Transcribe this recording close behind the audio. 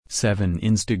7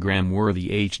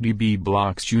 Instagram-worthy HDB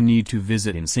blocks you need to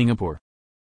visit in Singapore.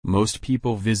 Most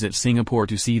people visit Singapore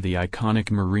to see the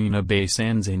iconic Marina Bay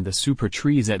Sands and the super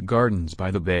trees at Gardens by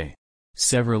the Bay.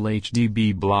 Several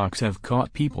HDB blocks have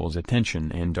caught people's attention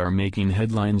and are making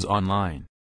headlines online.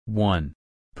 1.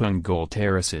 Punggol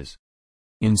Terraces.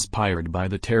 Inspired by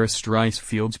the terraced rice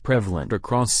fields prevalent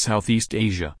across Southeast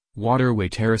Asia, Waterway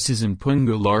Terraces in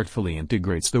Punggol artfully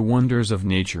integrates the wonders of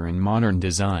nature and modern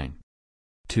design.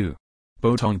 2.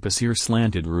 Potong Pasir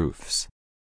Slanted Roofs.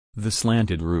 The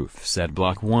slanted roofs at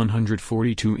Block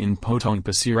 142 in Potong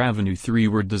Pasir Avenue 3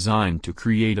 were designed to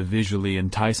create a visually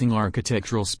enticing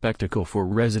architectural spectacle for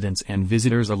residents and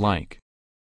visitors alike.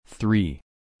 3.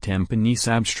 Tampines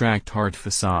Abstract Art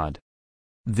Facade.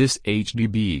 This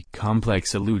HDB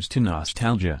complex alludes to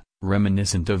nostalgia,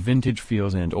 reminiscent of vintage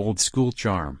feels and old-school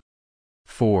charm.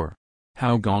 4.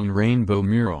 Hougang Rainbow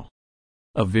Mural.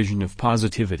 A vision of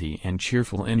positivity and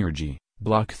cheerful energy,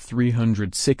 Block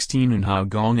 316 in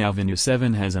Hougang Avenue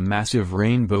 7 has a massive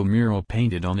rainbow mural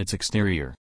painted on its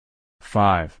exterior.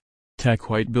 5. Tech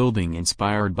White Building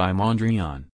inspired by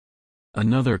Mondrian.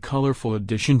 Another colorful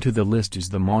addition to the list is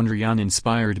the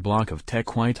Mondrian-inspired block of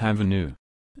Tech White Avenue.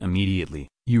 Immediately,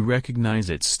 you recognize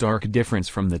its stark difference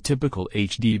from the typical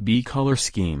HDB color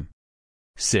scheme.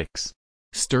 6.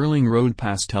 Sterling Road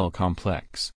Pastel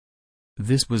Complex.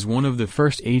 This was one of the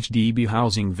first HDB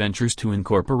housing ventures to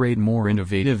incorporate more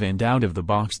innovative and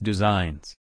out-of-the-box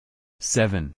designs.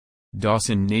 7.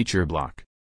 Dawson Nature Block.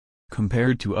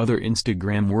 Compared to other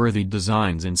Instagram-worthy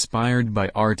designs inspired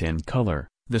by art and color,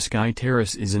 the Sky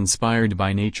Terrace is inspired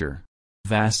by nature.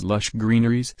 Vast lush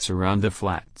greeneries surround the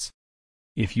flats.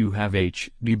 If you have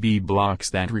HDB blocks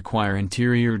that require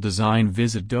interior design,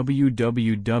 visit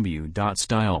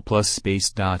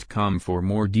www.styleplusspace.com for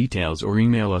more details or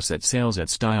email us at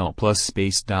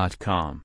sales@styleplusspace.com.